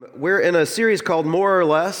we're in a series called More or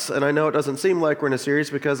Less, and I know it doesn't seem like we're in a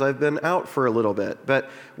series because I've been out for a little bit,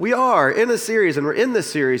 but we are in a series, and we're in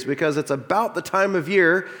this series because it's about the time of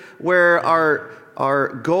year where our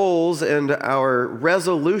goals and our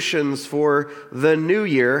resolutions for the new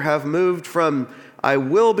year have moved from I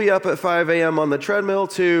will be up at 5 a.m. on the treadmill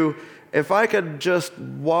to if I could just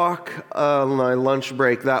walk on my lunch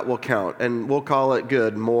break, that will count, and we'll call it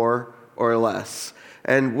good, more or less.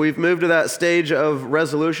 And we've moved to that stage of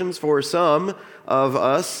resolutions for some of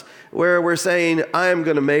us where we're saying, I am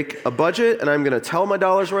going to make a budget and I'm going to tell my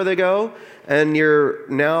dollars where they go. And you're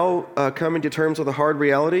now coming to terms with a hard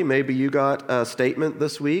reality. Maybe you got a statement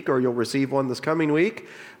this week or you'll receive one this coming week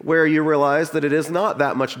where you realize that it is not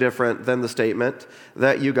that much different than the statement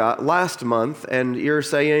that you got last month. And you're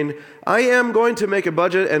saying, I am going to make a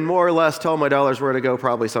budget and more or less tell my dollars where to go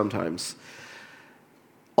probably sometimes.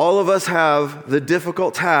 All of us have the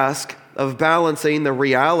difficult task of balancing the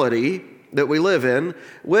reality that we live in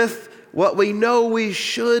with what we know we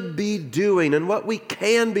should be doing and what we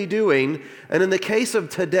can be doing. And in the case of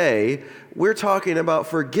today, we're talking about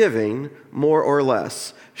forgiving more or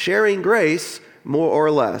less, sharing grace more or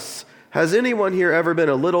less. Has anyone here ever been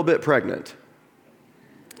a little bit pregnant?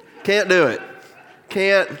 Can't do it.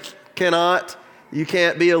 Cannot. You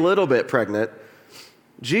can't be a little bit pregnant.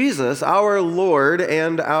 Jesus, our Lord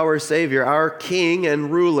and our Savior, our King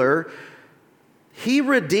and ruler, He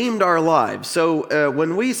redeemed our lives. So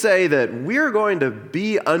when we say that we're going to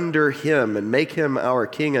be under Him and make Him our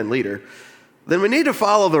King and leader, then we need to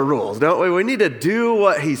follow the rules, don't we? We need to do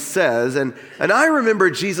what He says. And I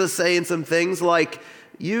remember Jesus saying some things like,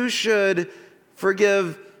 you should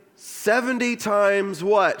forgive 70 times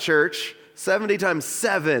what, church? 70 times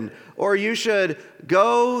 7. Or you should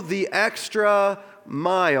go the extra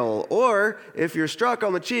mile. Or if you're struck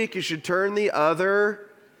on the cheek, you should turn the other.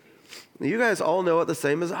 You guys all know it the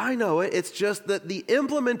same as I know it. It's just that the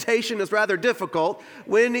implementation is rather difficult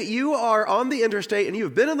when you are on the interstate and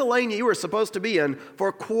you've been in the lane you were supposed to be in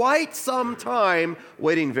for quite some time,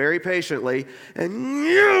 waiting very patiently,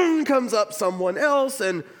 and comes up someone else.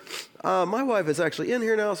 And my wife is actually in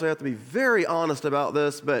here now, so I have to be very honest about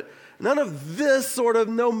this, but none of this sort of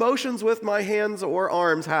no motions with my hands or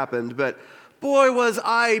arms happened. But boy, was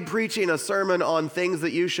I preaching a sermon on things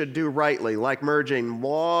that you should do rightly, like merging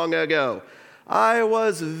long ago. I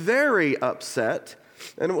was very upset,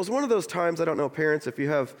 and it was one of those times, I don't know, parents, if you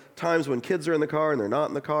have times when kids are in the car and they're not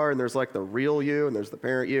in the car, and there's like the real you and there's the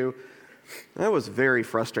parent you. I was very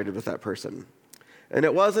frustrated with that person. And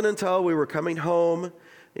it wasn't until we were coming home,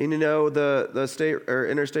 and you know, the state or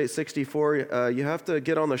Interstate 64, you have to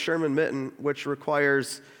get on the Sherman Mitten, which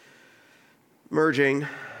requires merging.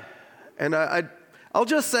 And I'll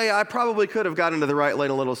just say I probably could have gotten to the right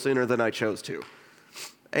lane a little sooner than I chose to.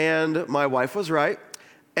 And my wife was right.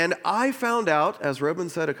 And I found out, as Robin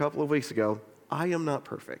said a couple of weeks ago, I am not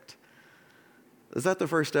perfect. Is that the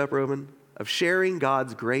first step, Robin? Of sharing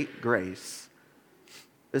God's great grace,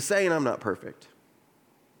 is saying I'm not perfect.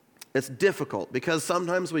 It's difficult because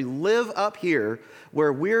sometimes we live up here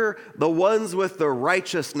where we're the ones with the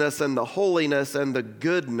righteousness and the holiness and the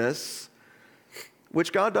goodness,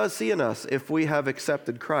 which God does see in us if we have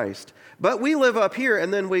accepted Christ. But we live up here,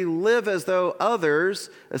 and then we live as though others,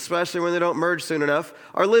 especially when they don't merge soon enough,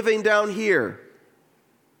 are living down here.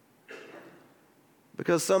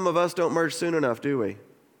 Because some of us don't merge soon enough, do we?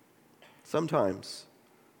 Sometimes.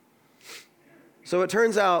 So it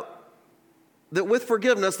turns out that with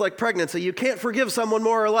forgiveness, like pregnancy, you can't forgive someone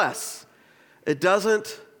more or less. It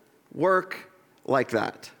doesn't work like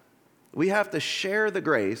that. We have to share the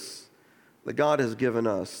grace that God has given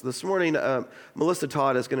us. This morning, Melissa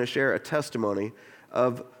Todd is going to share a testimony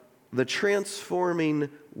of the transforming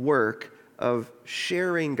work of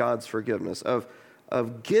sharing God's forgiveness, of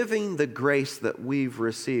giving the grace that we've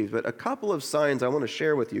received. But a couple of signs I want to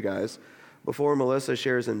share with you guys before Melissa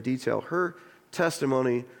shares in detail. Her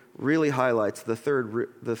testimony really highlights the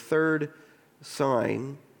third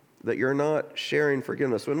sign that you're not sharing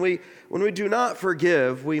forgiveness. When we do not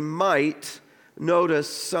forgive, we might notice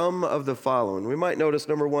some of the following. We might notice,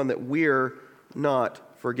 number one, that we're not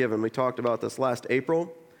forgiven. We talked about this last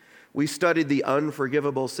April. We studied the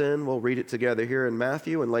unforgivable sin. We'll read it together here in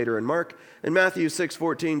Matthew and later in Mark. In Matthew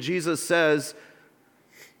 6:14, Jesus says,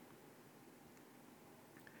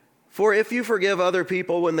 "For if you forgive other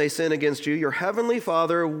people when they sin against you, your heavenly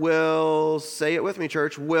Father will," say it with me,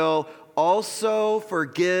 church, "will also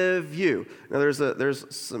forgive you." Now there's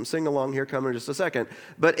some sing-along here coming in just a second.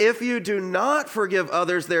 "But if you do not forgive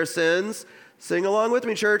others their sins," sing along with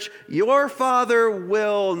me, church, "your Father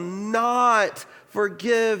will not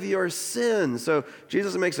forgive your sins." So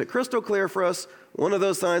Jesus makes it crystal clear for us one of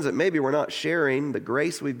those signs that maybe we're not sharing the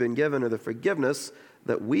grace we've been given or the forgiveness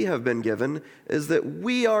that we have been given is that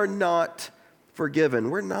we are not forgiven.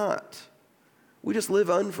 We're not. We just live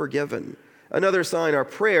unforgiven. Another sign, our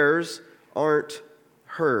prayers aren't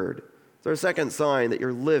heard. So our second sign that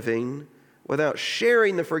you're living without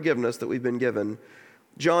sharing the forgiveness that we've been given.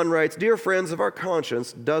 John writes, "Dear friends, if our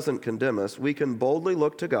conscience doesn't condemn us, we can boldly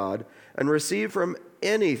look to God and receive from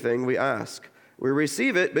anything we ask. We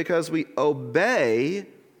receive it because we obey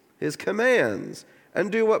his commands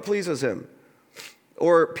and do what pleases him."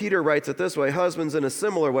 Or Peter writes it this way, "Husbands, in a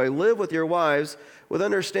similar way, live with your wives with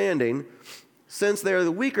understanding. Since they are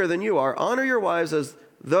weaker than you are, honor your wives as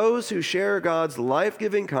those who share God's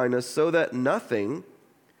life-giving kindness so that nothing,"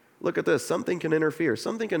 look at this, something can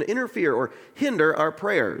interfere or hinder our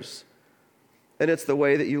prayers. And it's the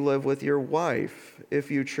way that you live with your wife if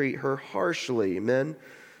you treat her harshly. Men,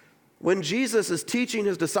 when Jesus is teaching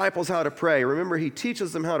his disciples how to pray, remember he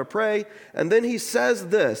teaches them how to pray, and then he says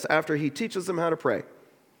this after he teaches them how to pray.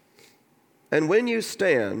 "And when you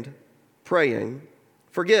stand praying,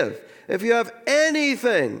 forgive if you have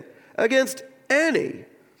anything against any,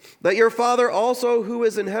 that your Father also who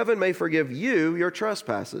is in heaven may forgive you your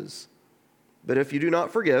trespasses. But if you do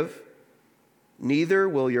not forgive, neither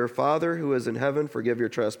will your Father who is in heaven forgive your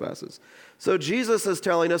trespasses." So Jesus is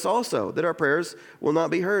telling us also that our prayers will not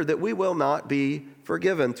be heard, that we will not be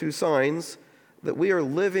forgiven. Two signs that we are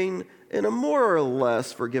living in a more or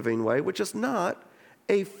less forgiving way, which is not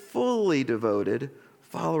a fully devoted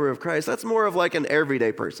follower of Christ. That's more of like an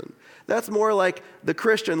everyday person. That's more like the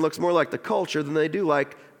Christian looks more like the culture than they do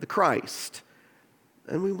like the Christ.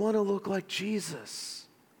 And we want to look like Jesus.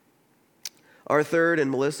 Our third,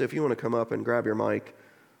 and Melissa, if you want to come up and grab your mic.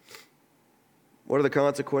 What are the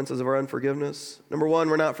consequences of our unforgiveness? Number one,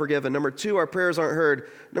 we're not forgiven. Number two, our prayers aren't heard.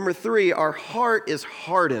 Number three, our heart is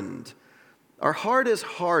hardened. Our heart is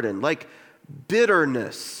hardened, like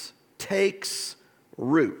bitterness takes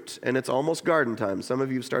root. And it's almost garden time. Some of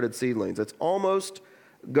you have started seedlings. It's almost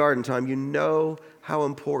garden time. You know how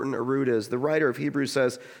important a root is. The writer of Hebrews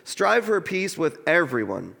says, "Strive for peace with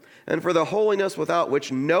everyone, and for the holiness without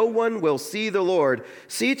which no one will see the Lord.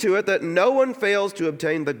 See to it that no one fails to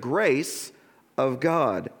obtain the grace of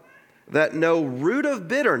God, that no root of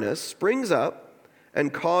bitterness springs up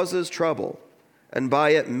and causes trouble, and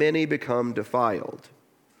by it many become defiled."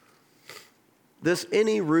 This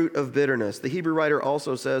any root of bitterness. The Hebrew writer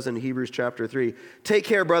also says in Hebrews chapter 3, "Take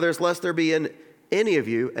care, brothers, lest there be in any of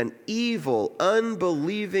you an evil,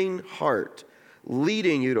 unbelieving heart,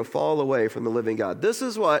 leading you to fall away from the living God." This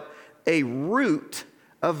is what a root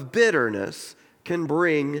of bitterness can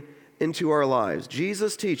bring into our lives.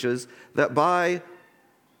 Jesus teaches that by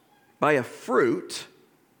a fruit,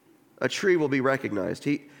 a tree will be recognized.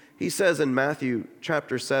 He says in Matthew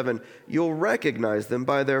chapter 7, "You'll recognize them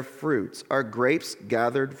by their fruits. Are grapes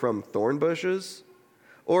gathered from thorn bushes,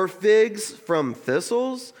 or figs from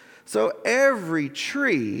thistles? So every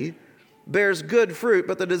tree bears good fruit,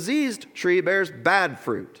 but the diseased tree bears bad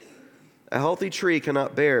fruit. A healthy tree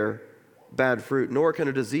cannot bear bad fruit, nor can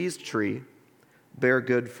a diseased tree bear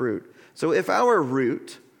good fruit." So if our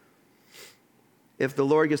root, if the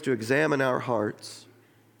Lord gets to examine our hearts,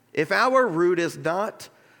 if our root is not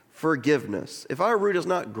forgiveness, if our root is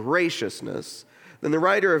not graciousness, then the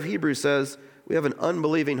writer of Hebrews says we have an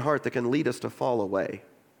unbelieving heart that can lead us to fall away.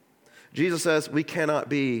 Jesus says we cannot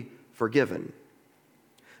be forgiven.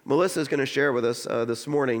 Melissa is going to share with us this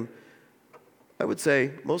morning, I would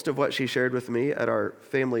say, most of what she shared with me at our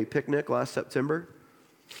family picnic last September.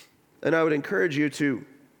 And I would encourage you to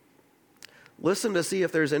listen to see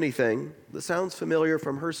if there's anything that sounds familiar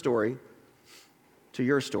from her story to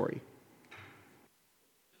your story.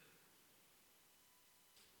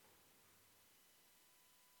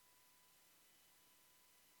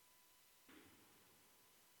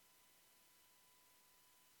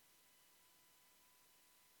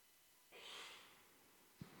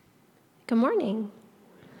 Good morning.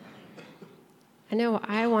 I know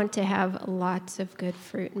I want to have lots of good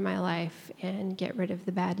fruit in my life and get rid of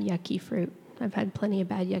the bad, yucky fruit. I've had plenty of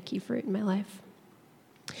bad, yucky fruit in my life.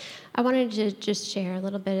 I wanted to just share a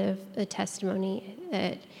little bit of a testimony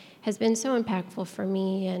that has been so impactful for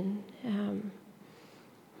me. And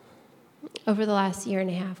over the last year and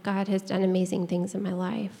a half, God has done amazing things in my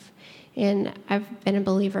life. And I've been a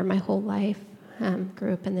believer my whole life,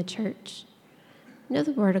 grew up in the church. Know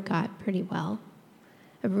the Word of God pretty well.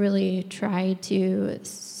 I've really tried to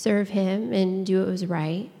serve Him and do what was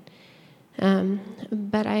right.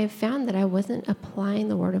 But I have found that I wasn't applying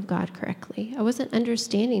the Word of God correctly. I wasn't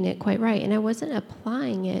understanding it quite right, and I wasn't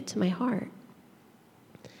applying it to my heart.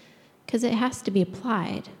 Because it has to be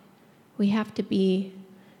applied.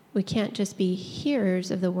 we can't just be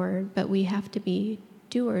hearers of the word, but we have to be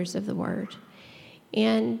doers of the word.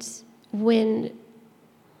 And when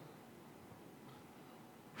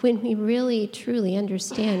we really, truly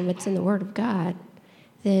understand what's in the Word of God,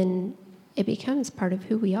 then it becomes part of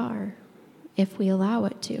who we are if we allow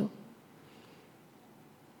it to.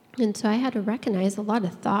 And so I had to recognize a lot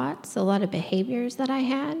of thoughts, a lot of behaviors that I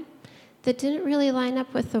had that didn't really line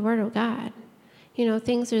up with the Word of God.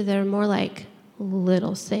 Things that are more like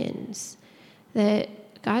little sins, that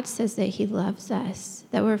God says that He loves us,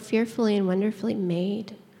 that we're fearfully and wonderfully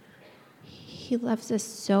made. He loves us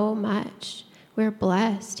so much. We're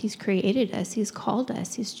blessed. He's created us. He's called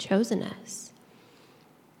us. He's chosen us.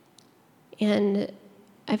 And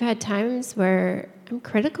I've had times where I'm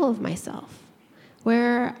critical of myself,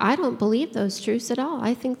 where I don't believe those truths at all.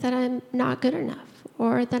 I think that I'm not good enough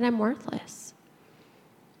or that I'm worthless.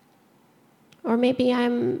 Or maybe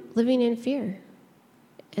I'm living in fear.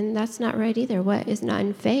 And that's not right either. What is not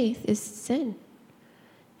in faith is sin.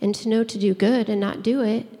 And to know to do good and not do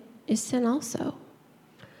it is sin also.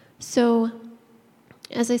 So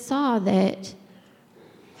as I saw that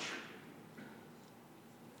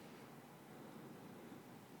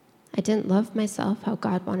I didn't love myself how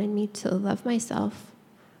God wanted me to love myself,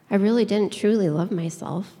 I really didn't truly love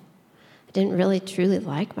myself. I didn't really truly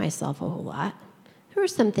like myself a whole lot. There were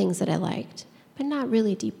some things that I liked, but not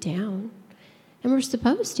really deep down. And we're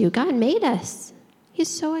supposed to. God made us. He's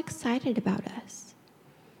so excited about us.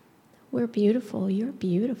 We're beautiful. You're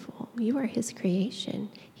beautiful. You are His creation.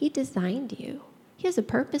 He designed you. He has a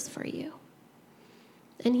purpose for you.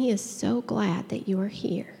 And He is so glad that you are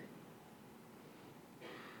here.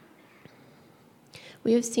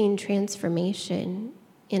 We have seen transformation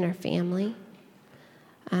in our family.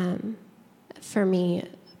 For me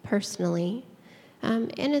personally.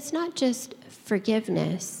 And it's not just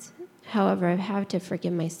forgiveness. However, I have to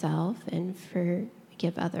forgive myself and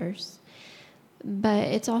forgive others. But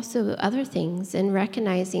it's also other things, and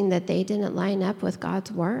recognizing that they didn't line up with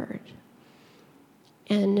God's word.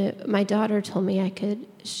 And my daughter told me I could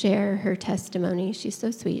share her testimony. She's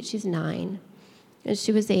so sweet. She's 9, and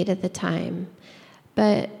she was 8 at the time.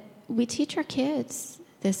 But we teach our kids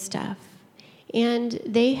this stuff, and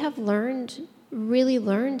they have really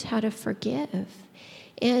learned how to forgive.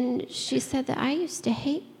 And she said that I used to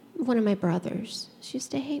hate one of my brothers. She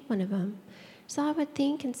used to hate one of them. So I would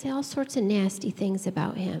think and say all sorts of nasty things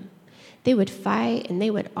about him. They would fight and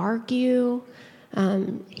they would argue.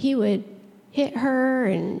 He would hit her,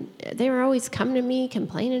 and they were always coming to me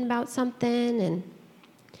complaining about something, and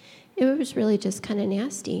it was really just kind of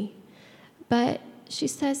nasty. But she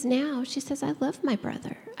says, I love my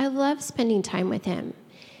brother. I love spending time with him.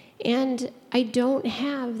 And I don't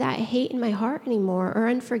have that hate in my heart anymore or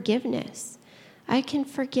unforgiveness. I can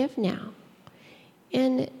forgive now.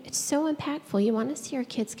 And it's so impactful. You want to see our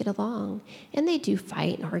kids get along. And they do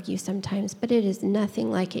fight and argue sometimes, but it is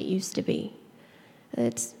nothing like it used to be.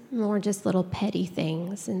 It's more just little petty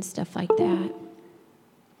things and stuff like that.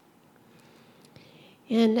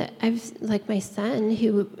 And I've, like my son,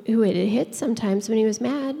 who would hit sometimes when he was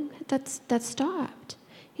mad, that stopped,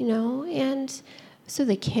 And so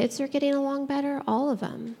the kids are getting along better, all of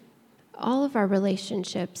them. All of our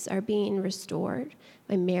relationships are being restored.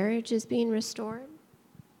 My marriage is being restored.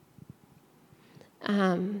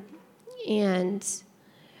 And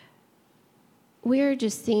we're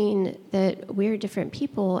just seeing that we're different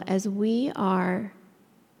people as we are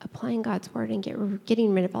applying God's word and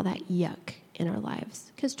getting rid of all that yuck in our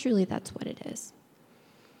lives, because truly that's what it is.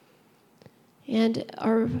 And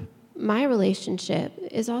my relationship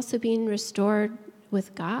is also being restored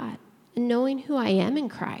with God and knowing who I am in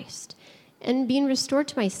Christ and being restored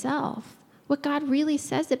to myself. What God really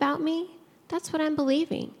says about me, that's what I'm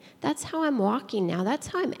believing. That's how I'm walking now. That's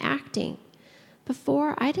how I'm acting.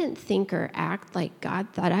 Before, I didn't think or act like God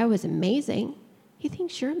thought I was amazing. He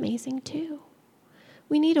thinks you're amazing too.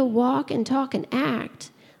 We need to walk and talk and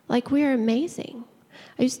act like we're amazing.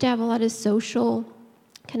 I used to have a lot of social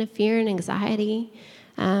kind of fear and anxiety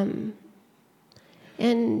and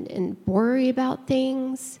worry about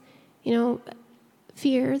things.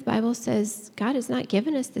 Fear, the Bible says God has not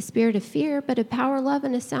given us the spirit of fear, but of power, love,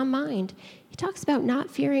 and a sound mind. He talks about not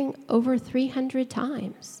fearing over 300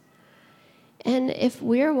 times. And if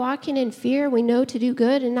we're walking in fear, we know to do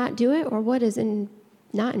good and not do it, or what is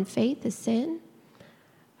not in faith is sin.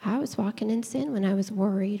 I was walking in sin when I was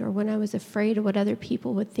worried, or when I was afraid of what other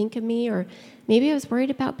people would think of me, or maybe I was worried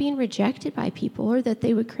about being rejected by people or that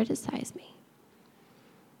they would criticize me.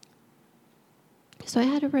 So I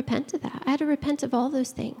had to repent of that. I had to repent of all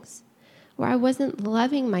those things where I wasn't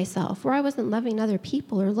loving myself, where I wasn't loving other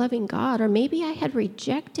people or loving God, or maybe I had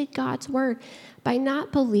rejected God's word by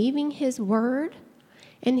not believing his word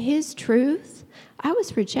and his truth. I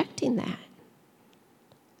was rejecting that.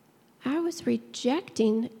 I was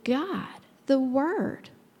rejecting God, the Word.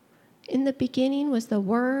 In the beginning was the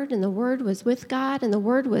Word, and the Word was with God, and the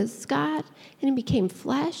Word was God, and he became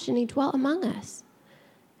flesh, and he dwelt among us.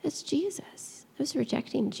 That's Jesus. I was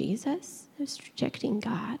rejecting Jesus. I was rejecting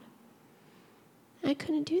God. I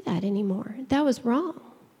couldn't do that anymore. That was wrong.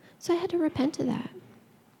 So I had to repent of that.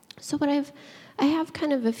 So I have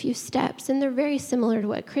kind of a few steps, and they're very similar to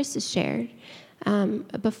what Chris has shared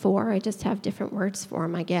before. I just have different words for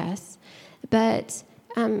them, I guess. But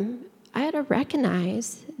I had to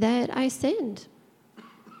recognize that I sinned.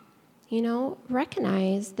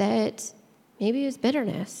 Recognize that maybe it was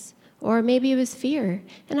bitterness or maybe it was fear.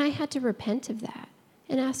 And I had to repent of that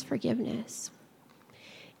and ask forgiveness.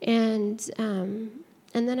 And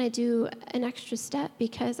then I do an extra step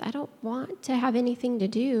because I don't want to have anything to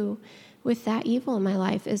do with that evil in my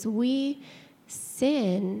life. As we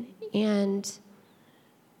sin and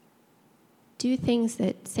do things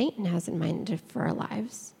that Satan has in mind for our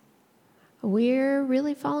lives, we're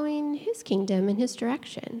really following his kingdom and his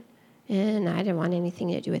direction. And I didn't want anything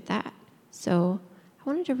to do with that. So I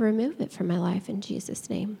wanted to remove it from my life in Jesus'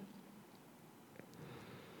 name.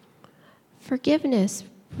 Forgiveness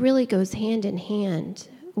really goes hand in hand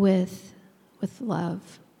with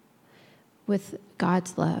love, with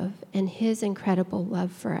God's love and his incredible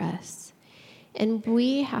love for us. And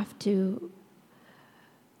we have to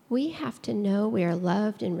know we are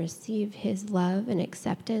loved and receive his love and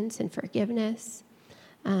acceptance and forgiveness,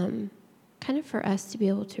 kind of for us to be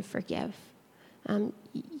able to forgive.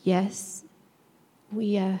 Yes,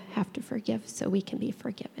 we have to forgive so we can be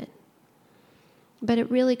forgiven. But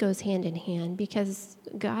it really goes hand in hand because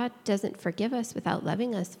God doesn't forgive us without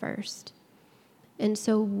loving us first. And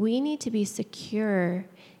so we need to be secure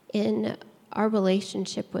in our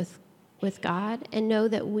relationship with God and know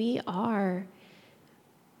that we are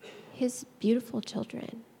his beautiful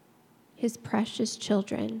children, his precious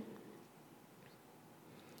children.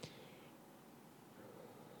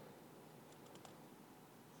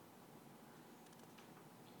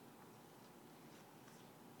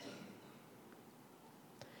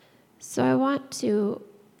 So I want to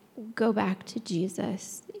go back to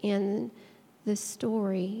Jesus and the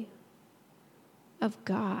story of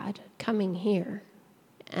God coming here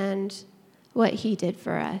and what he did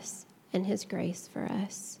for us and his grace for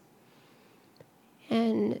us.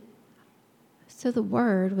 And so the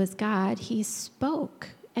Word was God. He spoke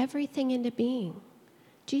everything into being.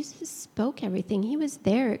 Jesus spoke everything. He was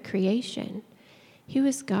there at creation. He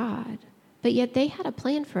was God. But yet they had a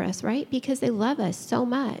plan for us, right? Because they love us so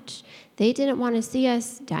much. They didn't want to see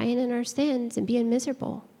us dying in our sins and being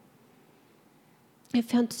miserable. I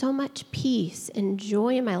found so much peace and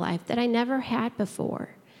joy in my life that I never had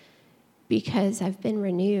before because I've been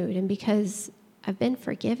renewed and because I've been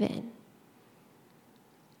forgiven.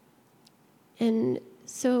 And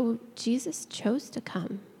so Jesus chose to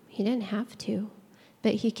come. He didn't have to,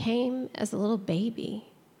 but he came as a little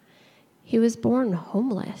baby. He was born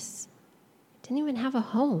homeless. Didn't even have a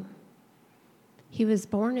home. He was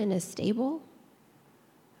born in a stable.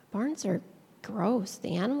 Barns are gross.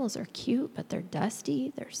 The animals are cute, but they're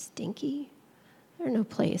dusty. They're stinky. They're no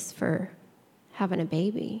place for having a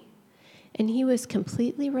baby. And he was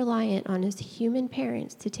completely reliant on his human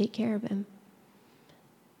parents to take care of him.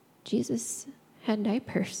 Jesus had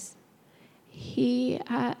diapers. He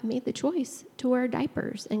made the choice to wear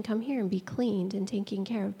diapers and come here and be cleaned and taken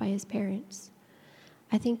care of by his parents.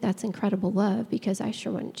 I think that's incredible love because I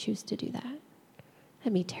sure wouldn't choose to do that.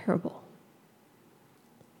 That'd be terrible.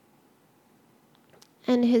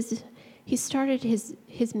 And he started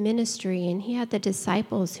his ministry, and he had the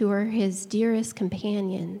disciples who were his dearest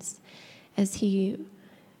companions as he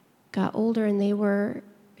got older, and they were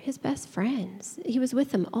his best friends. He was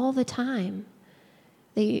with them all the time.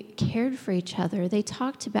 They cared for each other. They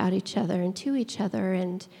talked about each other and to each other,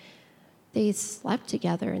 and they slept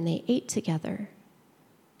together and they ate together.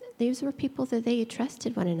 These were people that they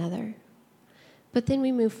trusted one another. But then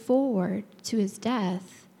we move forward to his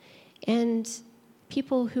death, and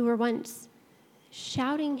people who were once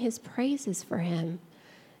shouting his praises for him,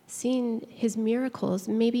 seeing his miracles,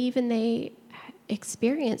 maybe even they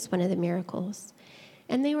experienced one of the miracles,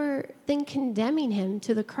 and they were then condemning him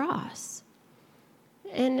to the cross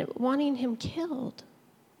and wanting him killed.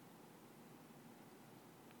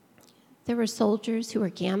 There were soldiers who were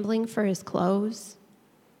gambling for his clothes.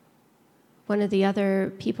 One of the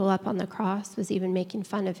other people up on the cross was even making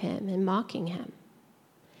fun of him and mocking him.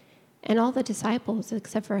 And all the disciples,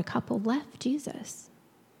 except for a couple, left Jesus.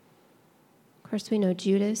 Of course, we know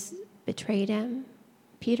Judas betrayed him.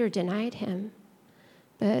 Peter denied him.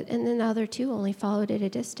 And then the other two only followed at a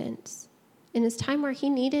distance. In his time where he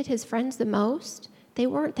needed his friends the most, they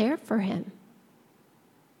weren't there for him.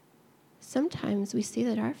 Sometimes we see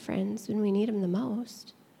that our friends, when we need them the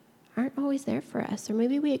most, aren't always there for us. Or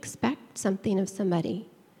maybe we expect something of somebody.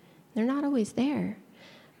 They're not always there.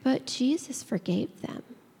 But Jesus forgave them.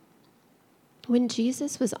 When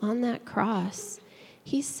Jesus was on that cross,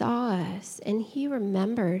 he saw us and he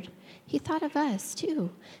remembered. He thought of us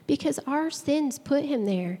too, because our sins put him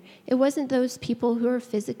there. It wasn't those people who were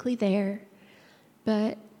physically there,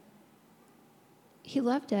 but he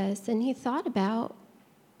loved us and he thought about,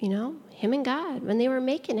 him and God when they were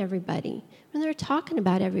making everybody, when they were talking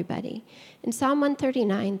about everybody. In Psalm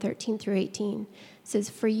 139, 13 through 18, it says,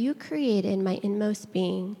 "For you created my inmost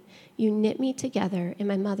being. You knit me together in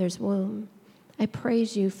my mother's womb. I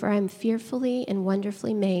praise you, for I am fearfully and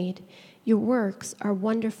wonderfully made. Your works are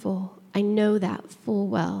wonderful. I know that full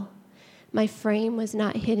well. My frame was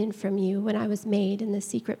not hidden from you when I was made in the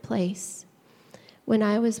secret place. When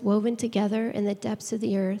I was woven together in the depths of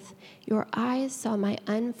the earth, your eyes saw my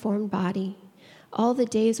unformed body. All the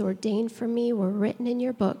days ordained for me were written in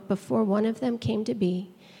your book before one of them came to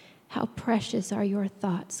be. How precious are your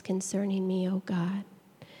thoughts concerning me, O God.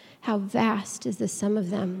 How vast is the sum of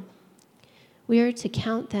them. We are to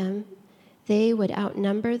count them. They would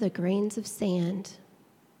outnumber the grains of sand."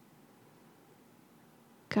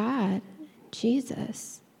 God,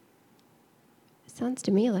 Jesus, it sounds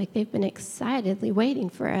to me like they've been excitedly waiting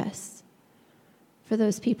for us. For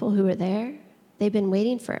those people who were there, they've been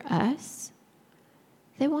waiting for us.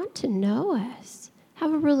 They want to know us,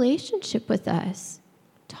 have a relationship with us,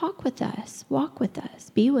 talk with us, walk with us,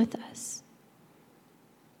 be with us.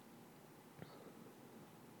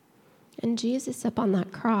 And Jesus up on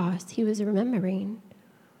that cross, he was remembering.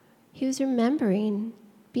 He was remembering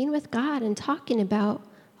being with God and talking about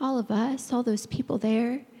all of us, all those people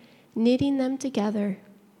there, knitting them together.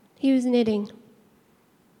 He was knitting.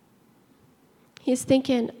 He's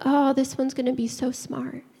thinking, oh, this one's going to be so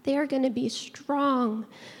smart. They are going to be strong,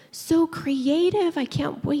 so creative. I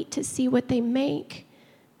can't wait to see what they make.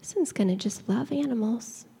 This one's going to just love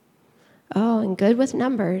animals. Oh, and good with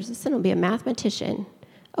numbers. This one will be a mathematician.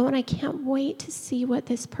 Oh, and I can't wait to see what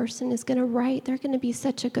this person is going to write. They're going to be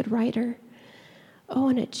such a good writer. Oh,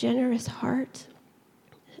 and a generous heart,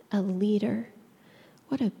 a leader.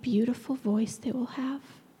 What a beautiful voice they will have.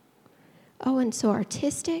 Oh, and so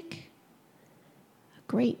artistic, a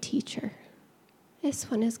great teacher. This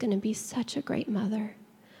one is going to be such a great mother.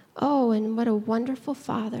 Oh, and what a wonderful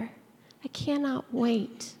father. I cannot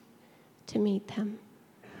wait to meet them.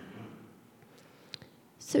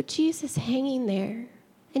 So Jesus hanging there,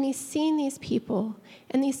 and he's seeing these people,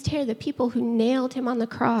 and the people who nailed him on the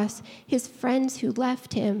cross, his friends who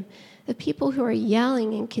left him, the people who are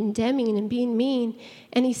yelling and condemning and being mean,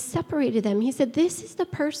 and he separated them. He said, this is the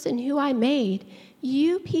person who I made.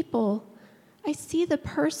 You people, I see the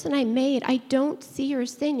person I made. I don't see your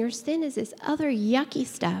sin. Your sin is this other yucky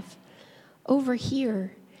stuff over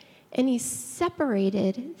here. And he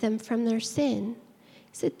separated them from their sin.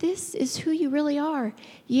 He said, this is who you really are.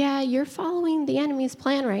 Yeah, you're following the enemy's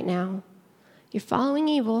plan right now. You're following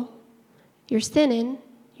evil. You're sinning.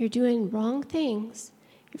 You're doing wrong things.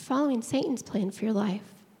 You're following Satan's plan for your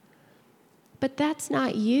life. But that's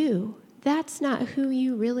not you. That's not who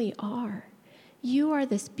you really are. You are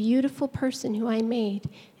this beautiful person who I made,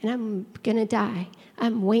 and I'm going to die.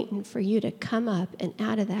 I'm waiting for you to come up and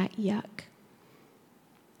out of that yuck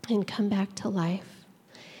and come back to life.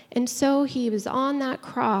 And so he was on that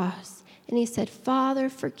cross, and he said, Father,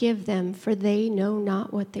 forgive them, for they know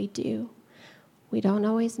not what they do. We don't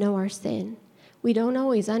always know our sin. We don't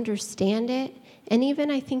always understand it. And even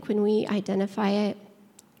I think when we identify it,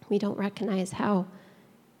 we don't recognize how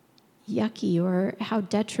yucky or how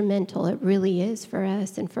detrimental it really is for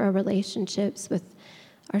us and for our relationships with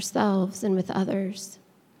ourselves and with others.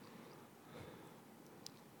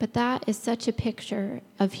 But that is such a picture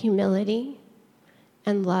of humility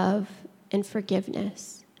and love and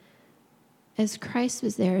forgiveness. As Christ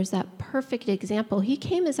was there as that perfect example, he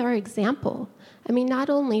came as our example. I mean, not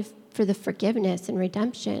only for the forgiveness and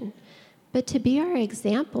redemption, but to be our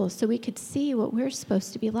example so we could see what we're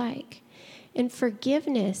supposed to be like. And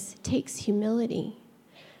forgiveness takes humility.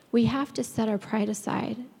 We have to set our pride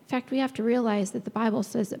aside. In fact, we have to realize that the Bible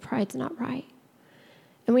says that pride's not right.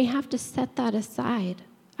 And we have to set that aside.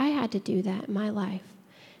 I had to do that in my life.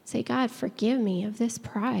 Say, God, forgive me of this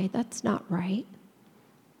pride. That's not right.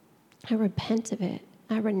 I repent of it.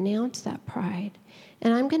 I renounce that pride.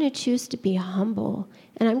 And I'm going to choose to be humble.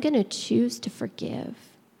 And I'm going to choose to forgive.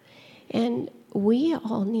 And we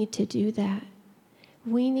all need to do that.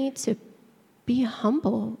 We need to be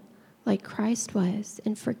humble like Christ was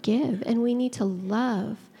and forgive. And we need to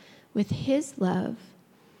love with his love.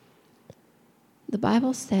 The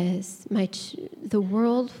Bible says, the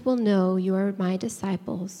world will know you are my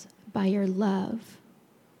disciples by your love.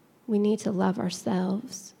 We need to love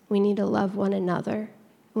ourselves. We need to love one another.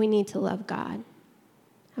 We need to love God.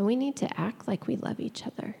 And we need to act like we love each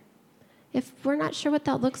other. If we're not sure what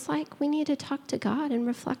that looks like, we need to talk to God and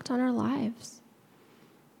reflect on our lives.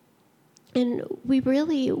 And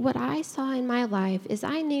what I saw in my life is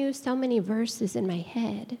I knew so many verses in my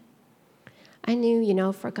head. I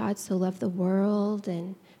knew, for God so loved the world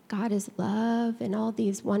and God is love and all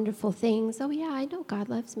these wonderful things. Oh yeah, I know God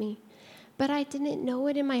loves me. But I didn't know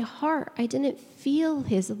it in my heart. I didn't feel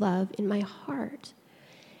his love in my heart.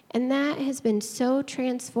 And that has been so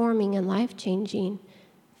transforming and life-changing,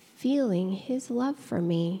 feeling his love for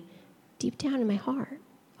me deep down in my heart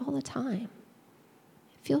all the time.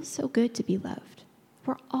 It feels so good to be loved.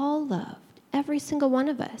 We're all loved, every single one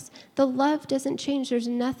of us. The love doesn't change. There's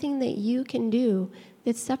nothing that you can do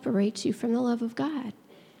that separates you from the love of God.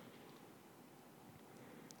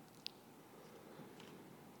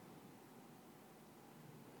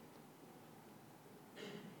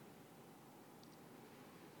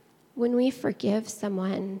 When we forgive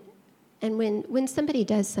someone, and when somebody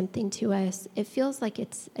does something to us, it feels like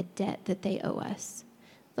it's a debt that they owe us,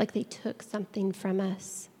 like they took something from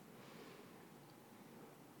us.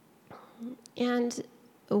 And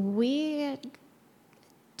we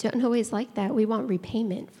don't always like that. We want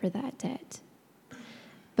repayment for that debt.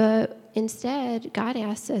 But instead, God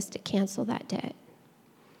asks us to cancel that debt.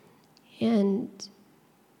 And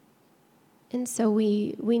so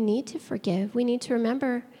we need to forgive. We need to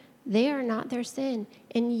remember they are not their sin,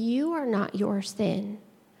 and you are not your sin.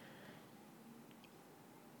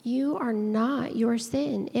 You are not your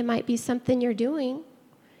sin. It might be something you're doing.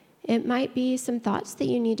 It might be some thoughts that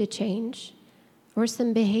you need to change or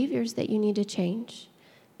some behaviors that you need to change.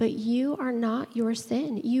 But you are not your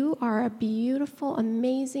sin. You are a beautiful,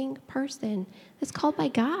 amazing person that's called by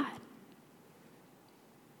God.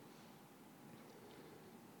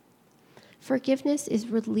 Forgiveness is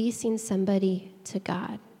releasing somebody to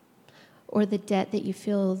God or the debt that you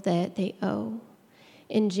feel that they owe.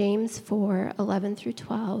 In James 4:11 through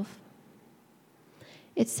 12,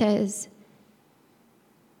 it says,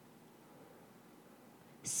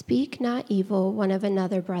 "Speak not evil one of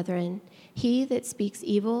another, brethren. He that speaks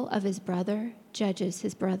evil of his brother judges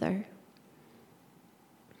his brother."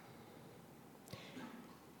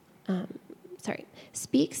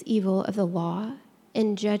 Speaks evil of the law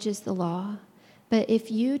and judges the law. But if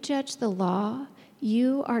you judge the law,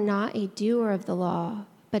 you are not a doer of the law,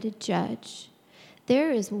 but a judge.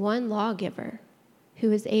 There is one lawgiver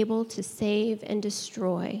who is able to save and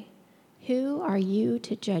destroy. Who are you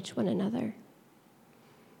to judge one another?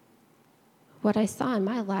 What I saw in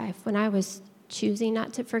my life when I was choosing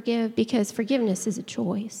not to forgive, because forgiveness is a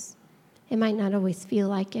choice. It might not always feel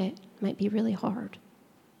like it. It might be really hard.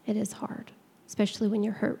 It is hard, especially when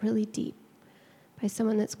you're hurt really deep by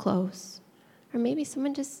someone that's close. Or maybe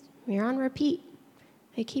someone you're on repeat.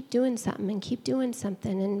 They keep doing something and keep doing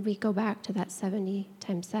something, and we go back to that 70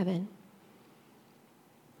 times 7.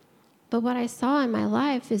 But what I saw in my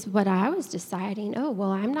life is what I was deciding,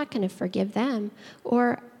 I'm not going to forgive them.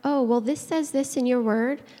 Or, this says this in your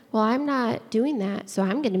word. Well, I'm not doing that, so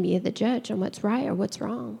I'm going to be the judge on what's right or what's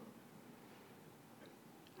wrong.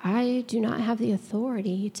 I do not have the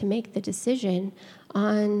authority to make the decision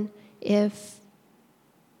on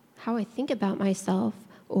how I think about myself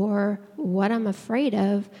or what I'm afraid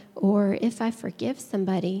of, or if I forgive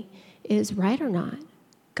somebody is right or not.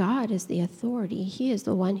 God is the authority. He is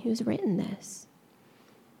the one who's written this.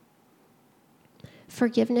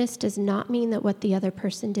 Forgiveness does not mean that what the other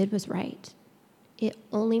person did was right. It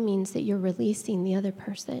only means that you're releasing the other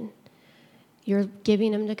person. You're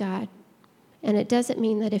giving them to God. And it doesn't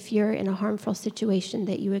mean that if you're in a harmful situation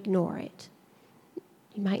that you ignore it.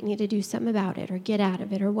 You might need to do something about it or get out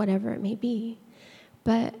of it or whatever it may be.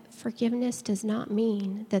 But forgiveness does not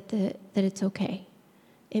mean that it's okay.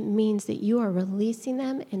 It means that you are releasing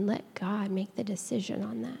them and let God make the decision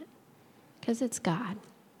on that, because it's God.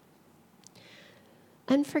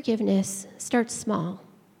 Unforgiveness starts small.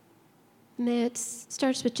 It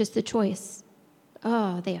starts with just the choice.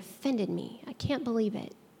 Oh, they offended me. I can't believe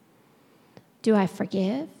it. Do I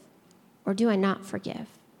forgive or do I not forgive?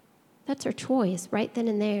 That's our choice right then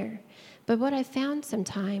and there. But what I found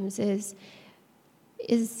sometimes is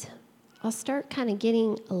I'll start kind of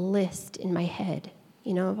getting a list in my head,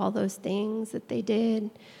 of all those things that they did.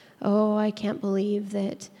 Oh, I can't believe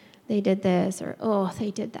that they did this, or, oh,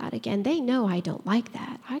 they did that again. They know I don't like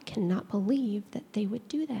that. I cannot believe that they would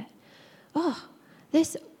do that. Oh,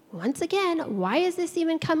 this, once again, why is this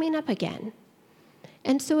even coming up again?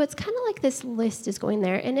 And so it's kind of like this list is going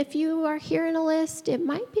there. And if you are hearing a list, it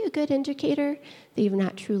might be a good indicator that you've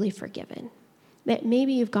not truly forgiven, that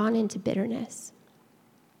maybe you've gone into bitterness.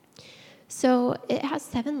 So it has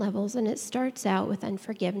 7 levels, and it starts out with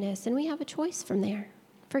unforgiveness, and we have a choice from there,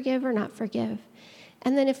 forgive or not forgive.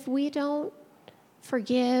 And then if we don't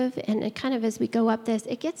forgive, and it kind of as we go up this,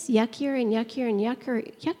 it gets yuckier and yuckier and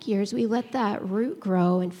yuckier as we let that root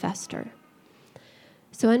grow and fester.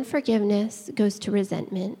 So unforgiveness goes to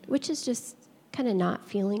resentment, which is just kind of not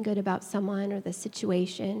feeling good about someone or the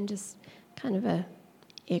situation, just kind of a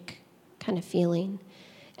ick kind of feeling.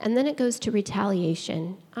 And then it goes to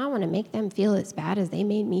retaliation. I want to make them feel as bad as they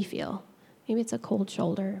made me feel. Maybe it's a cold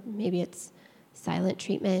shoulder. Maybe it's silent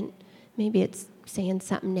treatment. Maybe it's saying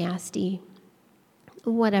something nasty.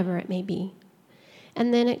 Whatever it may be.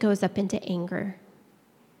 And then it goes up into anger.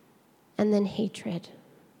 And then hatred.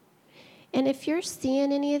 And if you're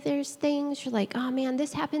seeing any of those things, you're like, oh man,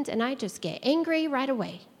 this happens, and I just get angry right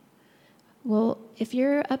away. Well, if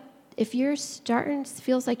you're starting,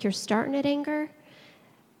 feels like you're starting at anger,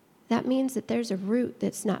 that means that there's a root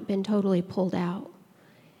that's not been totally pulled out.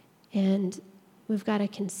 And we've got to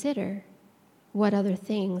consider what other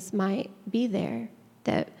things might be there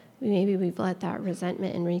that maybe we've let that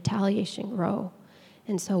resentment and retaliation grow.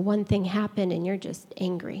 And so one thing happened and you're just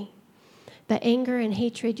angry. But anger and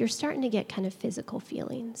hatred, you're starting to get kind of physical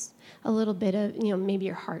feelings. A little bit of, maybe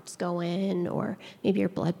your heart's going, or maybe your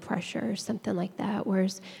blood pressure or something like that.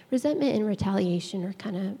 Whereas resentment and retaliation are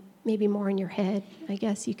kind of maybe more in your head, I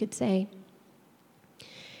guess you could say.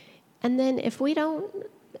 And then if we don't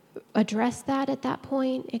address that at that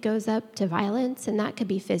point, it goes up to violence, and that could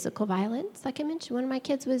be physical violence. Like I mentioned, one of my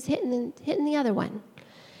kids was hitting the other one.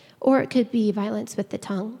 Or it could be violence with the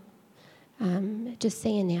tongue. Just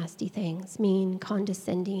saying nasty things, mean,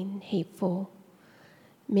 condescending, hateful,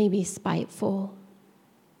 maybe spiteful.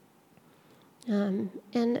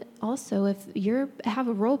 And also, if you have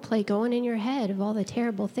a role play going in your head of all the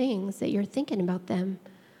terrible things that you're thinking about them,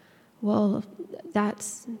 well,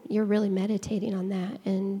 you're really meditating on that,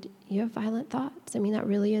 and you have violent thoughts. I mean, that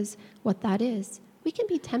really is what that is. We can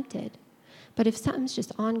be tempted, but if something's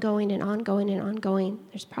just ongoing and ongoing and ongoing,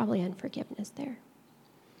 there's probably unforgiveness there.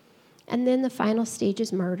 And then the final stage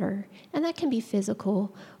is murder, and that can be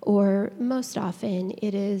physical, or most often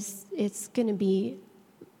it's going to be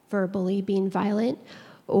verbally being violent,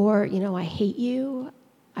 or, I hate you,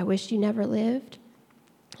 I wish you never lived.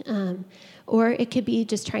 Or it could be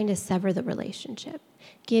just trying to sever the relationship,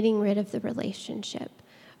 getting rid of the relationship.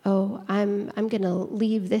 Oh, I'm going to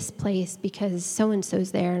leave this place because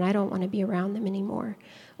so-and-so's there and I don't want to be around them anymore.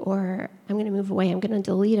 Or I'm going to move away, I'm going to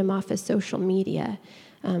delete them off of social media.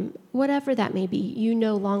 Whatever that may be, you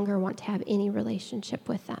no longer want to have any relationship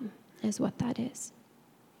with them, is what that is.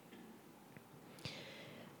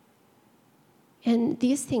 And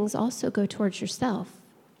these things also go towards yourself.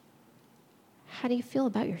 How do you feel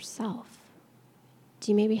about yourself?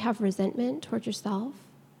 Do you maybe have resentment towards yourself?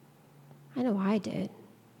 I know I did.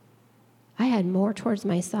 I had more towards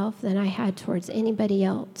myself than I had towards anybody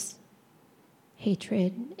else.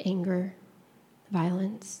 Hatred, anger,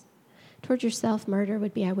 violence. Towards yourself, murder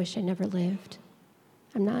would be, I wish I never lived.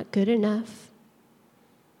 I'm not good enough.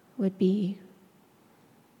 Would be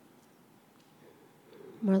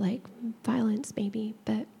more like violence maybe,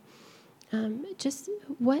 but just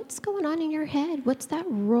what's going on in your head? What's that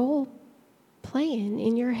role playing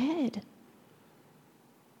in your head?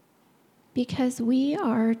 Because we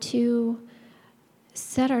are to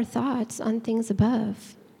set our thoughts on things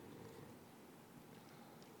above.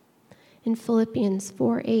 In Philippians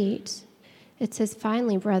 4:8, it says,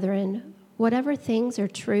 finally, brethren, whatever things are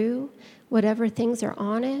true, whatever things are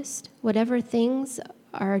honest, whatever things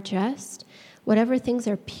are just, whatever things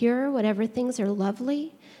are pure, whatever things are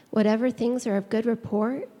lovely, whatever things are of good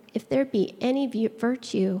report, if there be any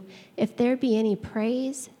virtue, if there be any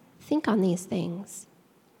praise, think on these things.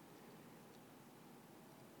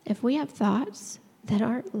 If we have thoughts that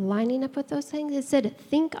aren't lining up with those things, it said,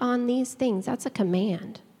 think on these things. That's a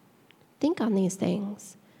command. Think on these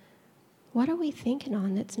things. What are we thinking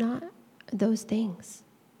on that's not those things?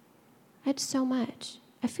 I had so much.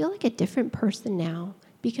 I feel like a different person now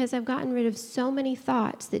because I've gotten rid of so many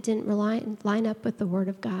thoughts that didn't line up with the Word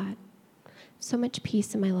of God. So much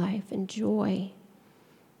peace in my life and joy.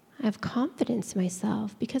 I have confidence in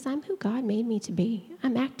myself because I'm who God made me to be.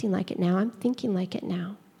 I'm acting like it now. I'm thinking like it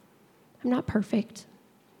now. I'm not perfect.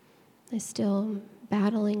 I'm still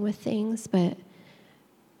battling with things, but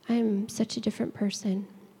I'm such a different person.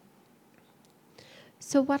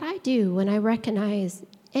 So what I do when I recognize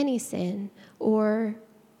any sin or,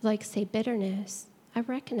 like, say, bitterness, I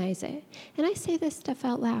recognize it. And I say this stuff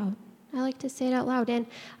out loud. I like to say it out loud. And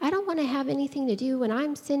I don't want to have anything to do when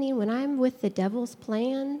I'm sinning, when I'm with the devil's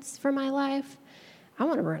plans for my life. I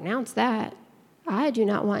want to renounce that. I do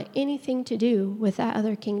not want anything to do with that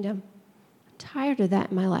other kingdom. I'm tired of that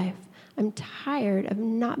in my life. I'm tired of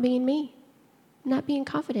not being me, not being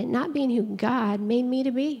confident, not being who God made me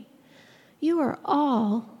to be. You are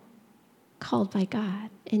all called by God,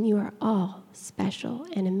 and you are all special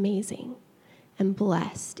and amazing and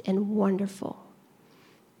blessed and wonderful.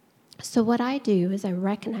 So what I do is I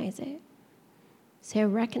recognize it.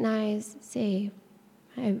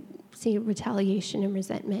 I see retaliation and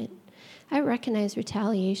resentment. I recognize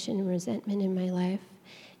retaliation and resentment in my life,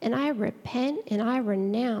 and I repent and I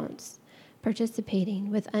renounce participating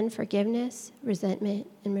with unforgiveness, resentment,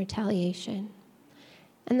 and retaliation.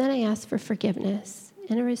 And then I ask for forgiveness,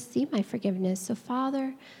 and I receive my forgiveness. So,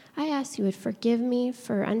 Father, I ask you would forgive me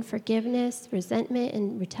for unforgiveness, resentment,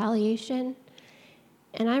 and retaliation,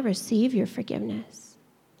 and I receive your forgiveness.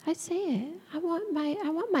 I say it. I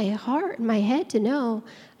want my heart and my head to know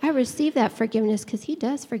I receive that forgiveness because he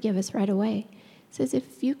does forgive us right away. It says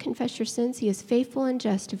if you confess your sins, he is faithful and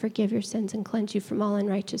just to forgive your sins and cleanse you from all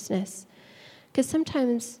unrighteousness. Because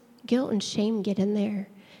sometimes guilt and shame get in there.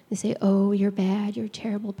 They say, oh, you're bad, you're a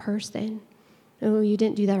terrible person. Oh, you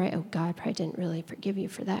didn't do that right. Oh, God probably didn't really forgive you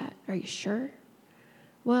for that. Are you sure?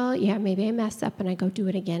 Well, yeah, maybe I mess up and I go do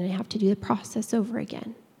it again and I have to do the process over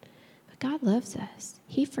again. But God loves us.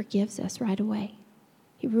 He forgives us right away.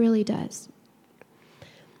 He really does.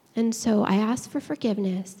 And so I ask for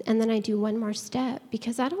forgiveness, and then I do one more step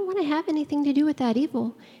because I don't want to have anything to do with that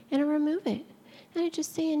evil, and I remove it. And I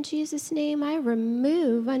just say, in Jesus' name, I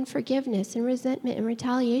remove unforgiveness and resentment and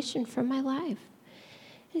retaliation from my life.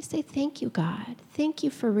 And I say, thank you, God. Thank you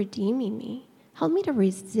for redeeming me. Help me to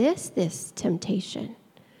resist this temptation.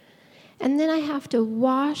 And then I have to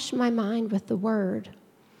wash my mind with the Word.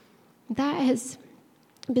 That has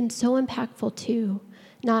been so impactful, too.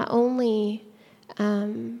 Not only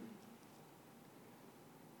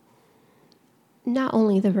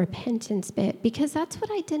the repentance bit, because that's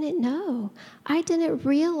what I didn't know. I didn't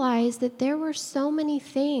realize that there were so many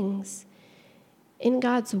things in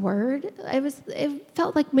God's Word. It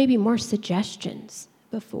felt like maybe more suggestions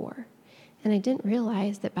before. And I didn't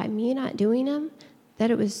realize that by me not doing them,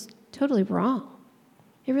 that it was totally wrong.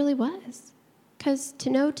 It really was. Because to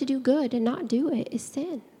know to do good and not do it is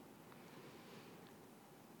sin.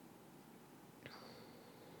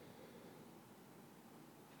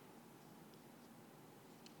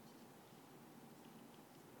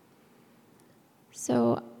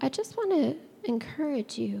 So I just want to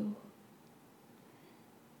encourage you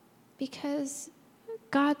because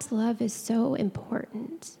God's love is so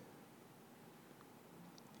important.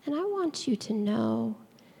 And I want you to know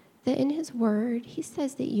that in his word, he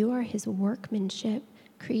says that you are his workmanship,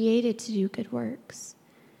 created to do good works.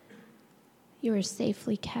 You are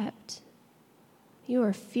safely kept. You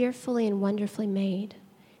are fearfully and wonderfully made.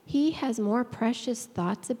 He has more precious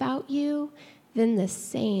thoughts about you than the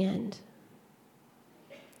sand.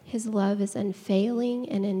 His love is unfailing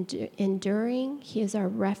and enduring. He is our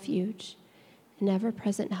refuge, an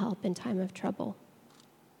ever-present help in time of trouble.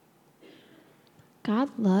 God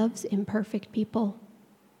loves imperfect people.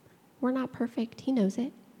 We're not perfect. He knows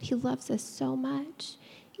it. He loves us so much,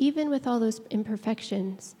 even with all those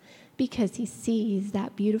imperfections, because he sees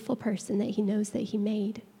that beautiful person that he knows that he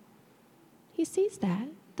made. He sees that.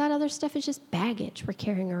 That other stuff is just baggage we're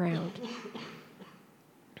carrying around.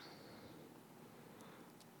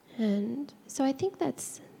 And so I think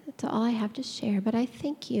that's all I have to share. But I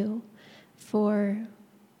thank you for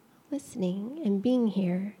listening and being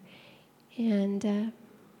here. And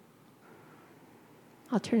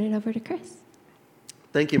I'll turn it over to Chris.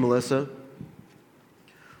 Thank you, Melissa.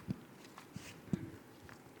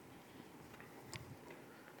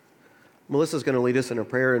 Melissa's going to lead us in a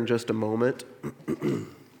prayer in just a moment. The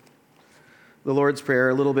Lord's Prayer,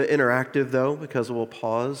 a little bit interactive, though, because we'll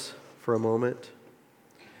pause for a moment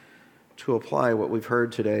to apply what we've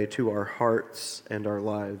heard today to our hearts and our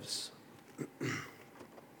lives.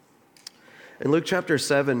 In Luke chapter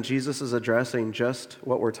 7, Jesus is addressing just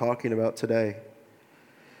what we're talking about today,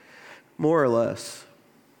 more or less.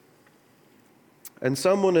 And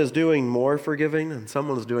someone is doing more forgiving and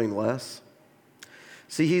someone is doing less.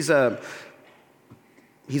 See, he's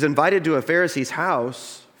he's invited to a Pharisee's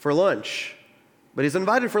house for lunch. But he's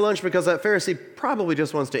invited for lunch because that Pharisee probably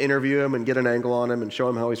just wants to interview him and get an angle on him and show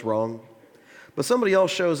him how he's wrong. But somebody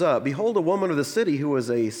else shows up. Behold, a woman of the city who was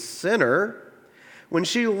a sinner. When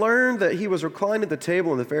she learned that he was reclined at the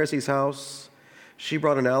table in the Pharisee's house, she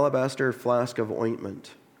brought an alabaster flask of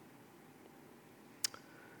ointment.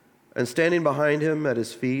 And standing behind him at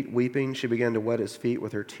his feet, weeping, she began to wet his feet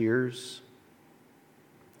with her tears.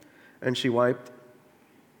 And she wiped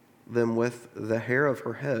them with the hair of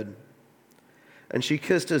her head. And she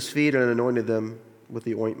kissed his feet and anointed them with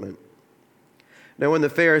the ointment. Now when the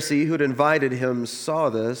Pharisee who had invited him saw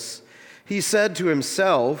this, he said to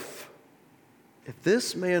himself, if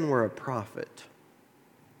this man were a prophet,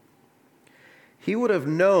 he would have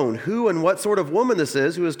known who and what sort of woman this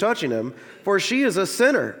is who is touching him, for she is a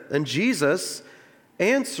sinner. And Jesus,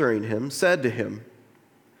 answering him, said to him,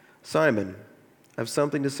 Simon, I have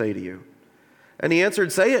something to say to you. And he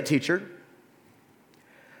answered, say it, teacher.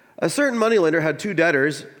 A certain moneylender had 2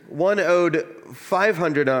 debtors. One owed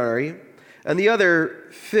 500 denarii, and the other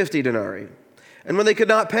 50 denarii. And when they could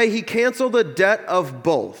not pay, he canceled the debt of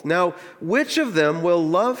both. Now, which of them will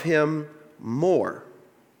love him more?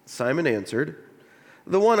 Simon answered,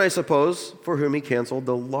 the one, I suppose, for whom he canceled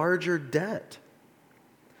the larger debt.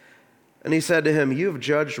 And he said to him, you have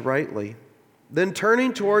judged rightly. Then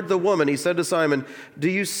turning toward the woman, he said to Simon, do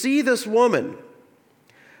you see this woman?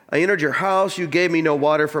 I entered your house, you gave me no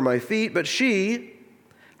water for my feet, but she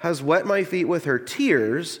has wet my feet with her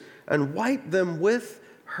tears and wiped them with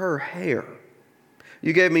her hair.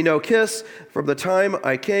 You gave me no kiss. From the time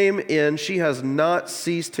I came in, she has not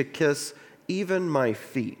ceased to kiss even my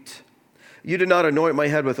feet. You did not anoint my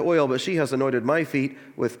head with oil, but she has anointed my feet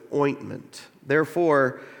with ointment.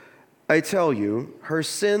 Therefore, I tell you, her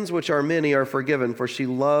sins, which are many, are forgiven, for she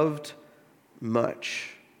loved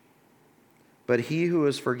much. But he who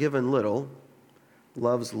is forgiven little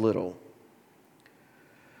loves little.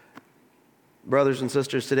 Brothers and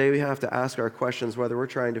sisters, today we have to ask our questions whether we're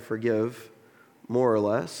trying to forgive more or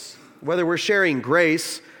less, whether we're sharing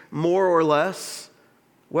grace more or less,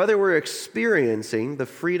 whether we're experiencing the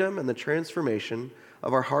freedom and the transformation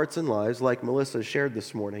of our hearts and lives like Melissa shared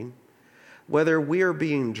this morning, whether we are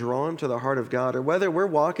being drawn to the heart of God, or whether we're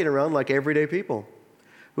walking around like everyday people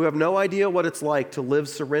who have no idea what it's like to live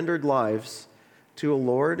surrendered lives to a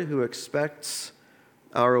Lord who expects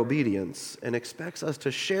our obedience and expects us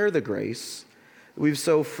to share the grace we've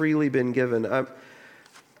so freely been given. I'm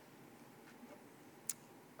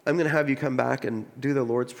going to have you come back and do the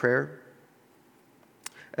Lord's Prayer.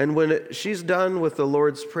 And when she's done with the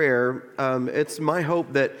Lord's Prayer, it's my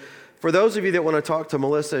hope that for those of you that want to talk to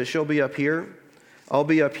Melissa, she'll be up here. I'll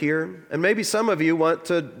be up here. And maybe some of you want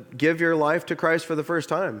to give your life to Christ for the first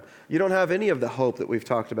time. You don't have any of the hope that we've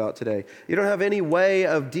talked about today. You don't have any way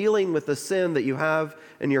of dealing with the sin that you have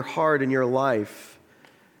in your heart, in your life.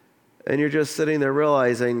 And you're just sitting there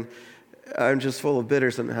realizing, I'm just full of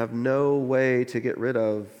bitterness and have no way to get rid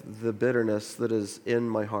of the bitterness that is in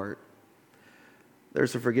my heart.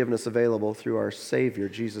 There's a forgiveness available through our Savior,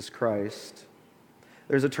 Jesus Christ.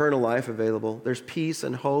 There's eternal life available. There's peace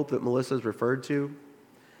and hope that Melissa's referred to,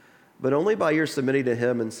 but only by your submitting to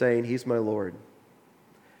Him and saying, He's my Lord.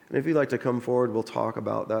 And if you'd like to come forward, we'll talk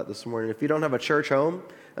about that this morning. If you don't have a church home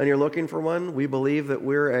and you're looking for one, we believe that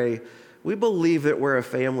we're a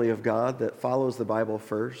family of God that follows the Bible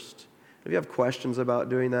first. If you have questions about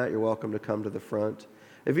doing that, you're welcome to come to the front.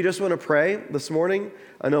 If you just want to pray this morning,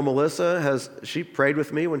 I know Melissa she prayed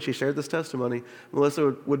with me when she shared this testimony.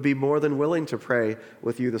 Melissa would be more than willing to pray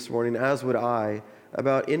with you this morning, as would I,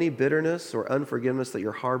 about any bitterness or unforgiveness that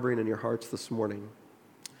you're harboring in your hearts this morning.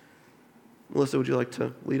 Melissa, would you like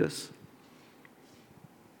to lead us?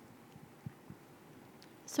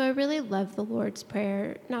 So I really love the Lord's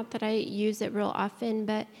Prayer. Not that I use it real often,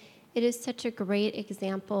 but it is such a great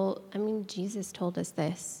example. I mean, Jesus told us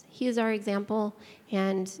this. He is our example,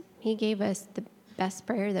 and He gave us the best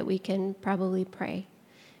prayer that we can probably pray.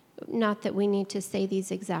 Not that we need to say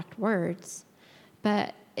these exact words,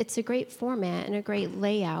 but it's a great format and a great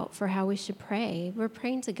layout for how we should pray. We're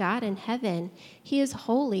praying to God in heaven. He is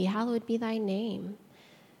holy. Hallowed be thy name.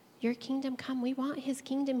 Your kingdom come. We want His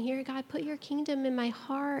kingdom here. God, put your kingdom in my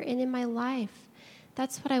heart and in my life.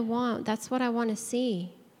 That's what I want. That's what I want to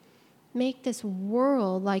see. Make this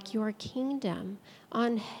world like your kingdom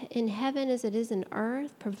in heaven as it is in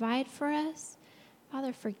earth. Provide for us.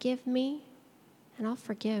 Father, forgive me, and I'll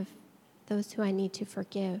forgive those who I need to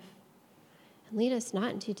forgive. And lead us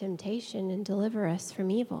not into temptation and deliver us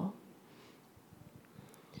from evil.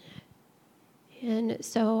 And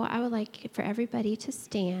so I would like for everybody to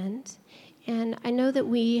stand. And I know that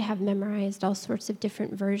we have memorized all sorts of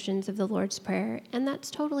different versions of the Lord's Prayer, and that's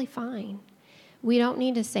totally fine. We don't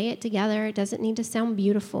need to say it together. It doesn't need to sound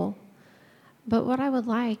beautiful. But what I would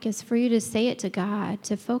like is for you to say it to God,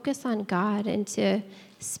 to focus on God, and to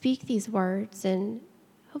speak these words and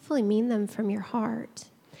hopefully mean them from your heart.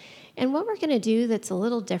 And what we're going to do that's a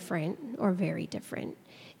little different, or very different,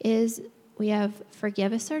 is we have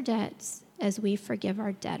forgive us our debts as we forgive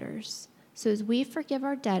our debtors. So as we forgive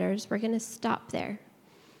our debtors, we're going to stop there.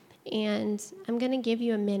 And I'm going to give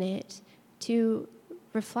you a minute to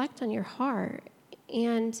reflect on your heart.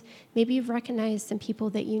 And maybe you've recognized some people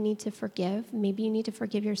that you need to forgive. Maybe you need to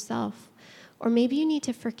forgive yourself. Or maybe you need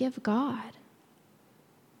to forgive God.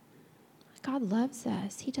 God loves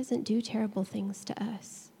us. He doesn't do terrible things to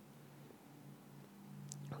us.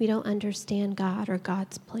 We don't understand God or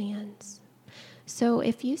God's plans. So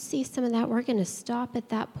if you see some of that, we're going to stop at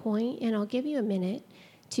that point, and I'll give you a minute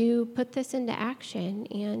to put this into action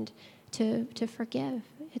and to forgive.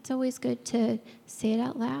 It's always good to say it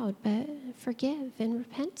out loud, but forgive and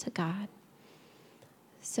repent to God.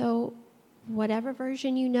 So whatever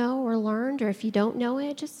version you know or learned, or if you don't know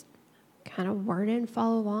it, just kind of word it and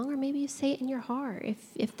follow along, or maybe you say it in your heart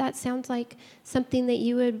if that sounds like something that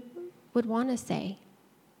you would want to say.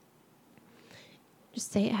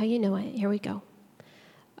 Just say it how you know it. Here we go.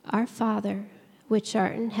 Our Father, which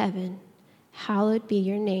art in heaven, hallowed be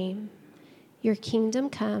your name. Your kingdom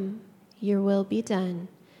come, your will be done,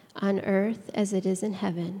 on earth as it is in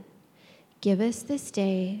heaven. Give us this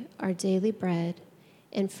day our daily bread,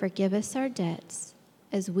 and forgive us our debts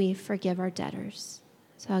as we forgive our debtors.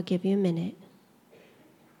 So I'll give you a minute.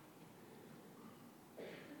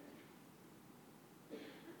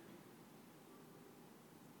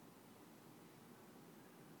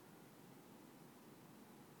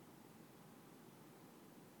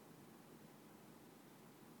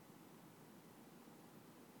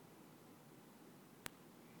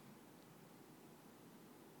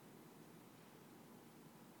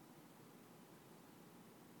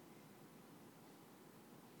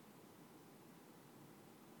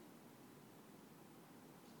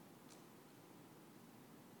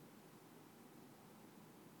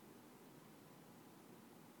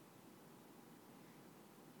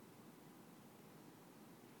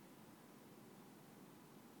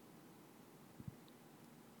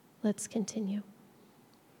 Let's continue.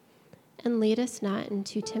 And lead us not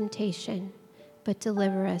into temptation, but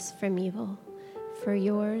deliver us from evil. For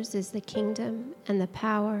yours is the kingdom and the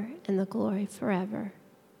power and the glory forever.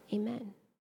 Amen.